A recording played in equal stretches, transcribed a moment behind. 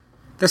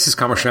This is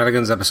Comic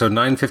Shenanigans, episode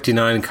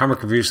 959,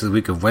 comic reviews for the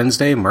week of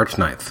Wednesday, March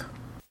 9th.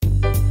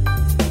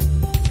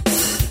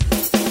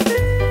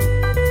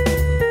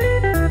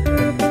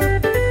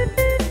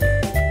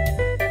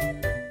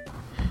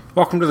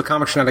 Welcome to the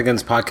Comic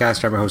Shenanigans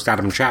podcast. I'm your host,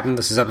 Adam Chapman.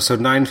 This is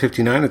episode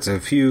 959. It's a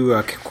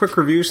few quick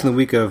reviews from the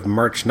week of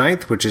March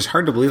 9th, which is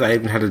hard to believe. I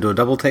even had to do a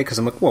double take because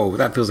I'm like, whoa,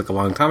 that feels like a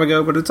long time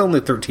ago, but it's only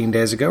 13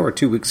 days ago or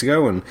 2 weeks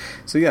ago. And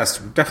so, yes,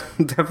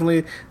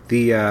 definitely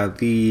the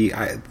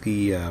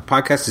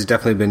podcast has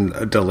definitely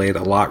been delayed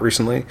a lot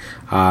recently.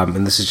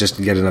 And this is just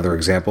yet another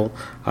example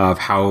of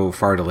how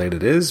far delayed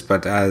it is.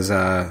 But as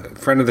a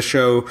friend of the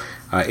show,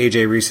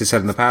 AJ Reese has said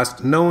in the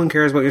past, no one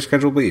cares about your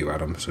schedule but you,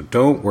 Adam, so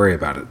don't worry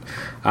about it.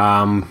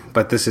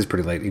 But this is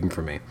pretty late, even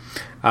for me.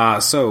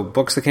 So,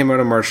 books that came out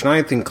on March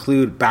 9th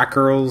include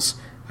Batgirls.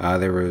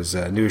 There was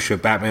a new issue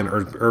of Batman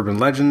Urban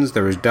Legends.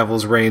 There was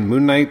Devil's Reign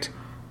Moon Knight.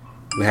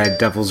 We had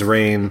Devil's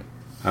Reign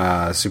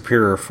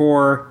Superior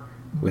 4.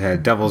 We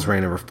had Devil's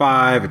Reign number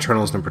 5.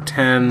 Eternals number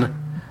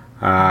 10.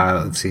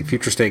 Let's see,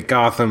 Future State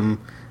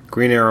Gotham.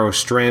 Green Arrow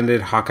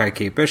Stranded. Hawkeye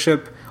Kate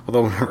Bishop.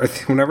 Although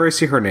whenever I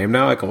see her name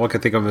now, all I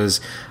can think of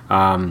is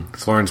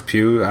Florence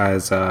Pugh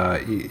as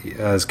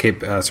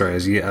Kate, as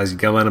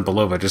Yelena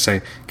Belova, just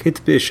saying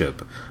Kate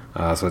Bishop.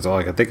 So that's all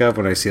I can think of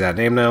when I see that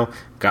name now.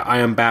 We've got I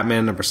Am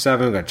Batman number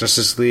 7. We've got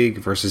Justice League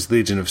versus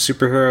Legion of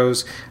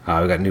Superheroes.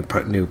 We've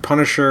got new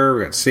Punisher.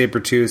 We've got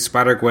Sabretooth,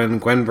 Spider-Gwen,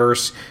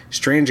 Gwenverse,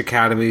 Strange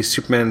Academy,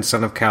 Superman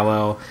Son of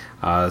Kal-El,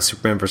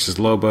 Superman versus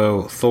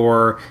Lobo,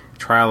 Thor,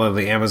 Trial of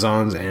the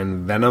Amazons,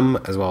 and Venom,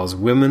 as well as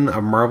Women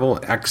of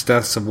Marvel, X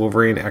Deaths of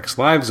Wolverine, X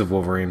Lives of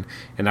Wolverine,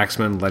 and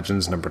X-Men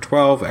Legends number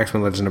 12.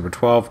 X-Men Legends number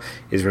 12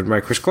 is written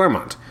by Chris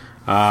Claremont.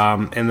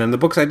 And then the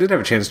books I did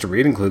have a chance to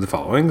read include the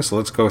following, so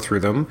let's go through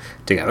them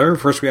together.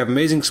 First, we have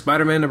Amazing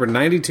Spider-Man number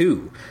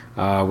 92,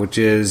 which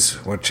is,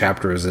 what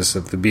chapter is this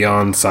of the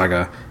Beyond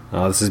saga?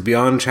 This is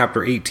Beyond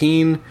chapter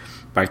 18,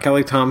 by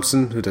Kelly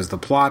Thompson, who does the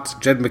plot,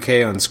 Jed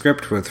McKay on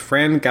script, with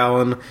Fran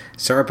Gallen,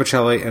 Sarah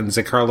Pacelli, and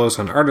Zach Carlos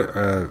on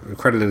art,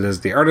 credited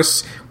as the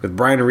artists, with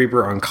Brian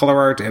Reber on color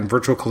art, and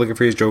virtual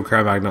calligraphy's Joe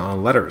Caramagna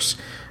on letters.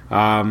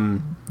 I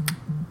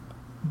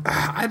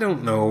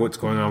don't know what's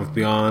going on with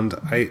Beyond.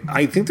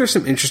 I think there's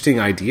some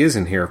interesting ideas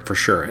in here, for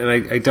sure, and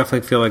I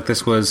definitely feel like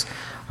this was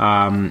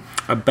a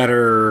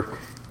better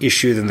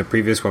issue than the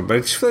previous one, but I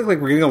just feel like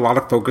we're getting a lot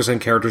of focus on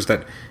characters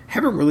that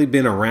haven't really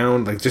been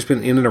around, like just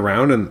been in and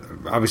around,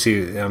 and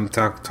obviously I'm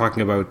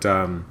talking about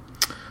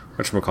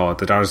whatchamacallit,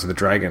 the Daughters of the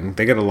Dragon.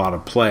 They get a lot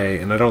of play,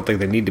 and I don't think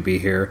they need to be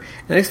here,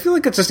 and I feel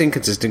like it's just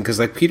inconsistent, because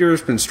like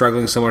Peter's been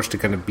struggling so much to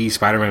kind of be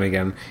Spider-Man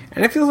again,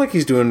 and I feel like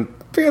he's doing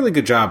a fairly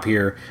good job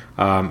here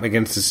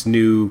against this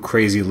new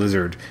crazy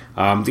lizard.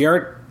 The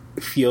art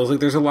feels like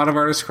there's a lot of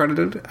artists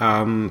credited,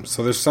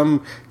 so there's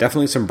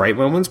definitely some bright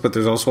moments, but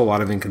there's also a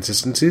lot of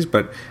inconsistencies.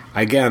 But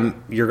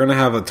again, you're going to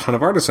have a ton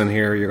of artists on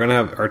here, you're going to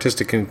have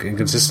artistic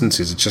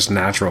inconsistencies. It's just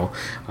natural.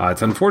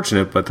 It's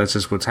unfortunate, but that's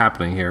just what's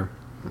happening here.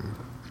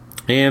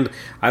 And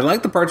I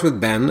like the parts with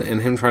Ben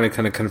and him trying to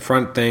kind of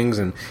confront things,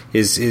 and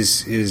his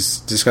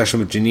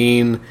discussion with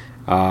Janine.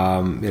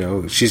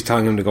 She's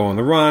telling him to go on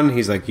the run.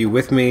 He's like, "You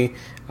with me?"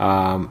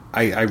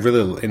 I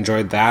really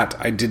enjoyed that.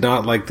 I did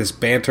not like this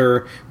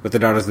banter with the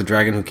Daughters of the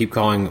Dragon, who keep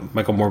calling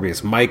Michael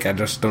Morbius Mike. I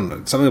just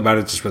don't. Something about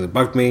it just really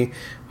bugged me.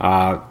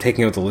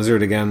 Taking out the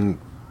lizard again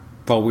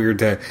felt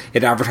weird.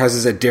 It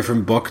advertises a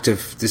different book to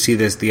see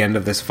the end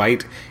of this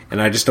fight,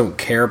 and I just don't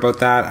care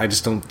about that. I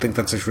just don't think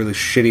that's a really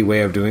shitty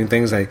way of doing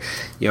things. If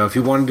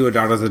you want to do a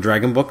Daughters of the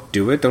Dragon book,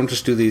 do it. Don't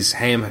just do these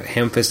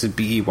ham-fisted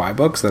BEY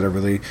books that are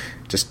really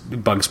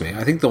just bugs me.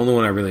 I think the only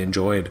one I really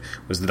enjoyed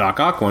was the Doc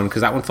Ock one,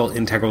 because that one felt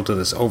integral to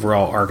this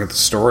overall arc of the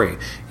story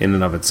in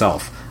and of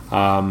itself.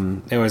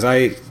 Anyways,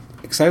 I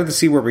excited to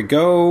see where we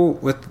go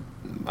with.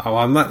 Oh,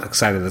 I'm not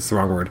excited, that's the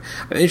wrong word.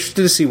 I'm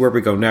interested to see where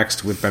we go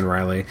next with Ben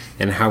Reilly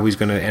and how he's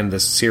going to end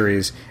this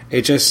series.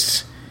 It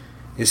just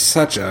is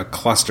such a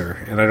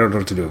cluster, and I don't know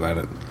what to do about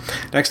it.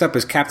 Next up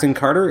is Captain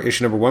Carter,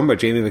 issue number 1 by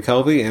Jamie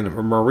McKelvey and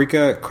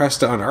Marika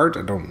Cresta on art,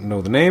 I don't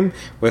know the name,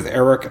 with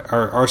Eric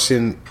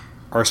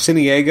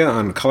Arciniega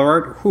on color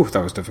art. Whew,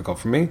 that was difficult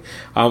for me.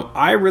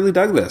 I really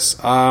dug this.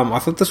 I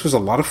thought this was a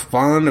lot of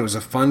fun. It was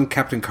a fun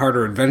Captain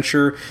Carter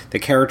adventure. The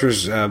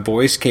character's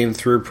voice came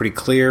through pretty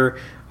clear.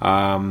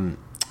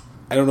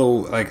 I don't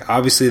know,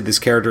 obviously this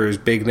character is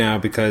big now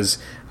because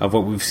of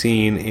what we've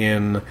seen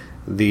in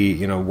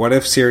the, What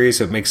If series,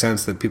 so it makes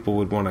sense that people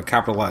would want to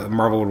capitalize,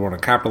 Marvel would want to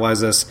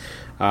capitalize this.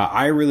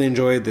 I really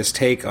enjoyed this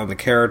take on the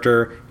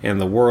character and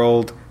the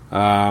world.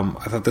 I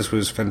thought this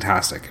was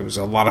fantastic. It was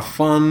a lot of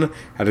fun,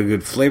 had a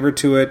good flavor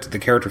to it. The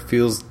character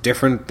feels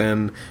different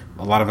than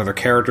a lot of other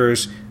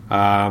characters.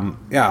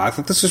 I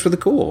thought this was really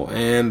cool,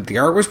 and the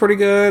art was pretty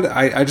good.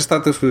 I just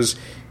thought this was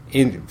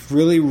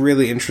really,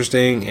 really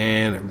interesting,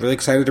 and really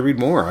excited to read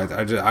more.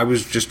 I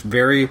was just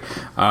very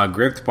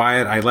gripped by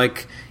it. I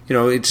like,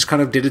 it just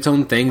kind of did its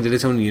own thing, did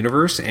its own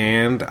universe,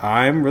 and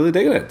I'm really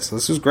digging it. So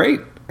this was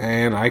great,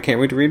 and I can't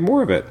wait to read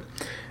more of it.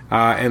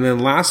 And then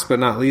last but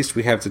not least,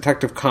 we have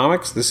Detective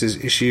Comics. This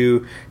is issue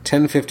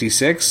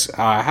 1056.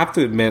 I have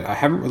to admit, I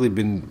haven't really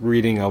been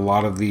reading a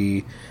lot of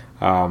the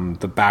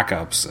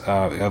backups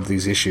of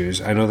these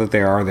issues. I know that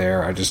they are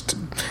there.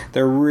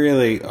 They're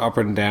really up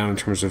and down in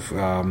terms of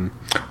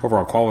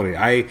overall quality.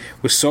 I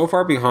was so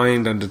far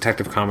behind on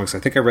Detective Comics. I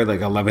think I read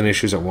like 11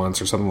 issues at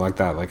once or something like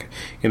that. Like,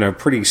 a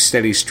pretty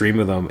steady stream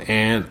of them.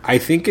 And I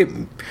think it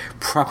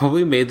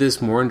probably made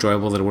this more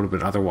enjoyable than it would have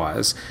been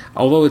otherwise.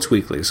 Although it's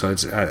weekly, so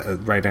it's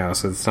right now,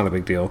 so it's not a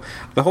big deal.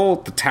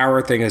 The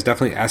tower thing has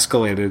definitely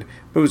escalated.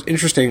 But it was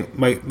interesting.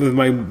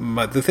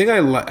 The thing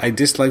I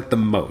disliked the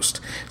most.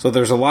 So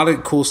there's a lot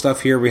of cool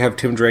stuff here. We have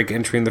Tim Drake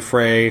entering the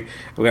fray.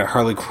 We got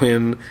Harley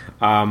Quinn,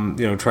 trying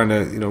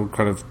to,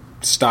 kind of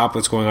stop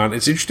what's going on.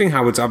 It's interesting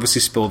how it's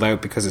obviously spilled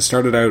out because it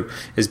started out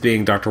as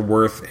being Dr.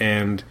 Worth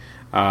and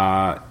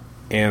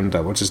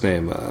what's his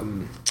name?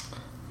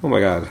 Oh my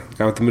God, the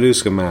guy with the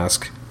Medusa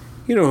mask.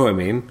 You know who I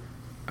mean?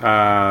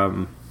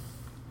 Oh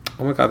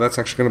my God, that's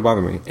actually going to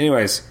bother me.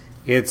 Anyways,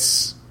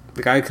 it's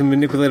the guy who can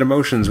manipulate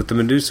emotions with the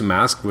Medusa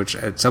mask, which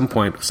at some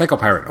point,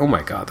 Psychopirate, oh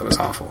my God, that was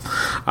awful.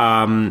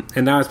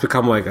 And now it's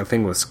become like a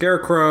thing with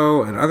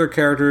Scarecrow and other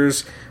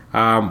characters.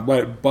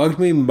 What bugged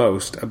me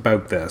most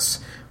about this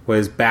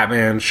was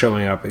Batman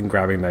showing up and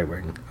grabbing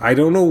Nightwing. I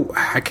don't know,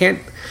 I guess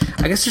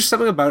there's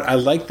something about it. I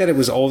like that it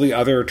was all the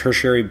other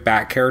tertiary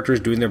Bat characters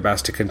doing their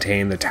best to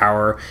contain the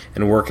tower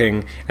and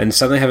working, and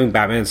suddenly having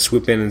Batman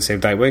swoop in and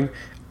save Nightwing.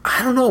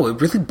 I don't know, it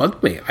really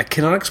bugged me. I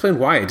cannot explain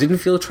why. It didn't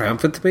feel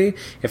triumphant to me.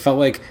 It felt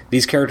like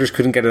these characters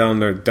couldn't get it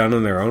done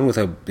on their own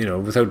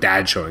without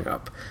Dad showing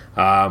up.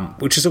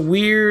 Which is a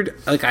weird,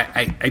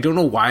 I don't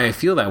know why I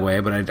feel that way,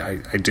 but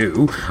I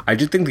do. I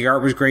did think the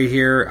art was great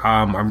here.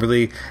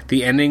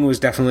 The ending was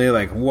definitely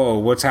like, whoa,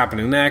 what's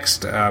happening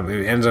next?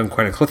 It ends on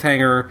quite a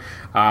cliffhanger.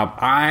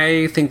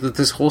 I think that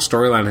this whole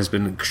storyline has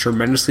been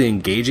tremendously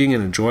engaging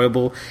and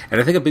enjoyable, and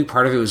I think a big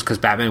part of it was because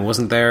Batman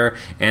wasn't there,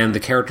 and the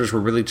characters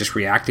were really just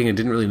reacting and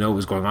didn't really know what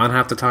was going on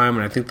half the time,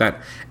 and I think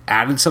that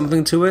added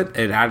something to it.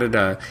 It added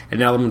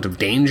an element of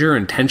danger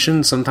and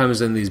tension. Sometimes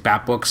in these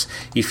Bat books,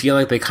 you feel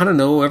like they kind of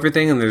know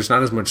everything, and there's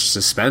not as much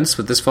suspense,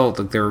 but this felt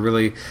like they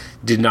really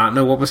did not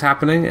know what was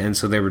happening, and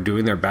so they were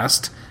doing their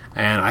best.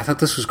 And I thought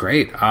this was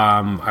great.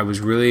 I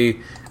was really,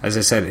 as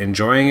I said,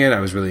 enjoying it.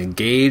 I was really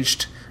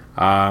engaged.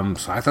 So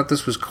I thought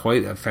this was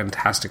quite a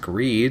fantastic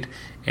read.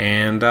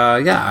 And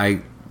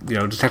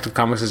Detective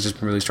Comics has just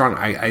been really strong.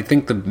 I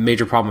think the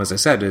major problem, as I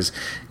said, is,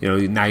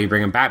 now you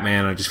bring in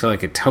Batman, I just feel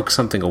like it took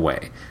something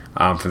away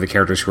for the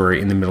characters who are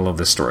in the middle of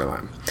this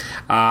storyline.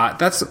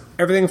 That's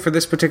everything for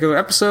this particular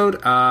episode.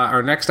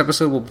 Our next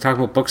episode, we'll be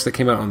talking about books that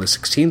came out on the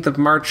 16th of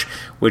March,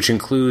 which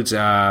includes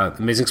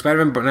Amazing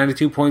Spider-Man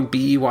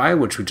 92.BEY,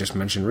 which we just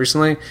mentioned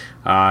recently.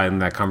 In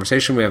that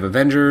conversation, we have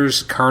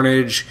Avengers,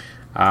 Carnage,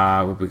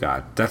 what we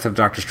got? Death of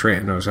Doctor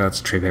Strange. No, so that's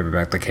a trade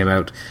paperback that came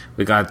out.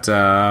 We got,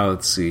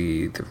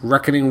 The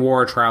Reckoning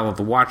War, Trial of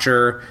the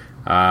Watcher,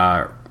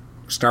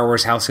 Star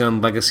Wars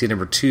Halcyon Legacy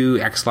number 2,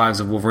 X-Lives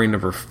of Wolverine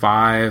number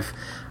 5,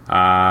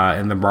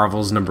 and the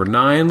Marvels number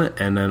 9.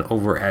 And then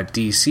over at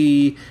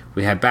DC,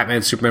 we had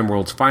Batman Superman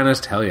World's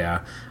Finest. Hell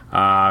yeah.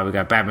 We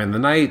got Batman the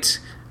Knight,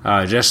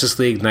 Justice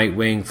League,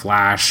 Nightwing,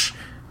 Flash,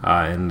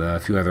 and a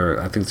few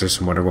other, I think there's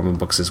some Wonder Woman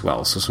books as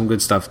well. So some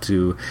good stuff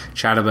to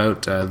chat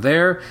about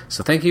there.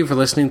 So thank you for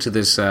listening to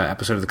this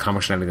episode of the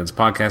Comic Shenanigans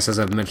podcast. As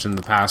I've mentioned in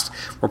the past,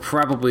 we're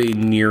probably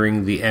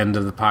nearing the end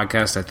of the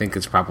podcast. I think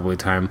it's probably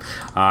time.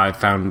 I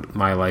found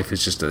my life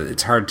is just,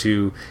 it's hard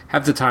to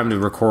have the time to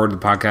record the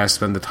podcast,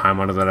 spend the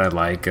time on it that I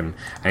like, and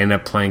I end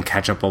up playing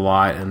catch up a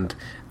lot, and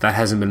that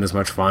hasn't been as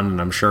much fun,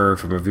 and I'm sure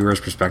from a viewer's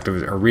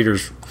perspective, or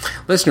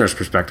listener's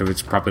perspective,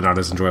 it's probably not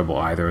as enjoyable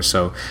either.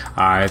 So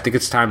I think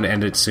it's time to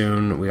end it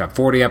soon. We got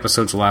 40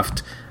 episodes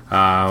left,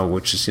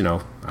 which is,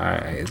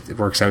 it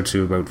works out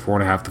to about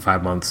 4.5 to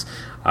 5 months.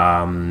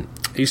 I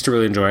used to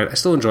really enjoy it. I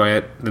still enjoy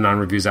it, the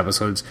non-reviews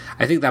episodes.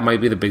 I think that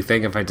might be the big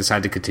thing. If I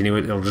decide to continue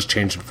it, it'll just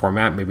change the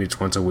format. Maybe it's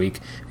once a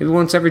week. Maybe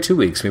once every 2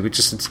 weeks. Maybe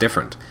it's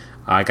different.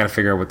 I got to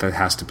figure out what that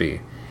has to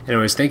be.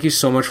 Anyways, thank you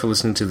so much for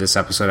listening to this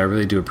episode. I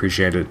really do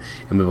appreciate it,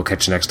 and we will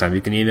catch you next time.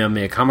 You can email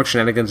me at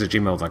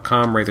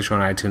comicshenanigans@gmail.com, rate the show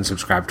on iTunes,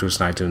 subscribe to us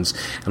on iTunes,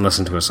 and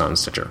listen to us on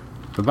Stitcher.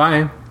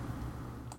 Bye-bye.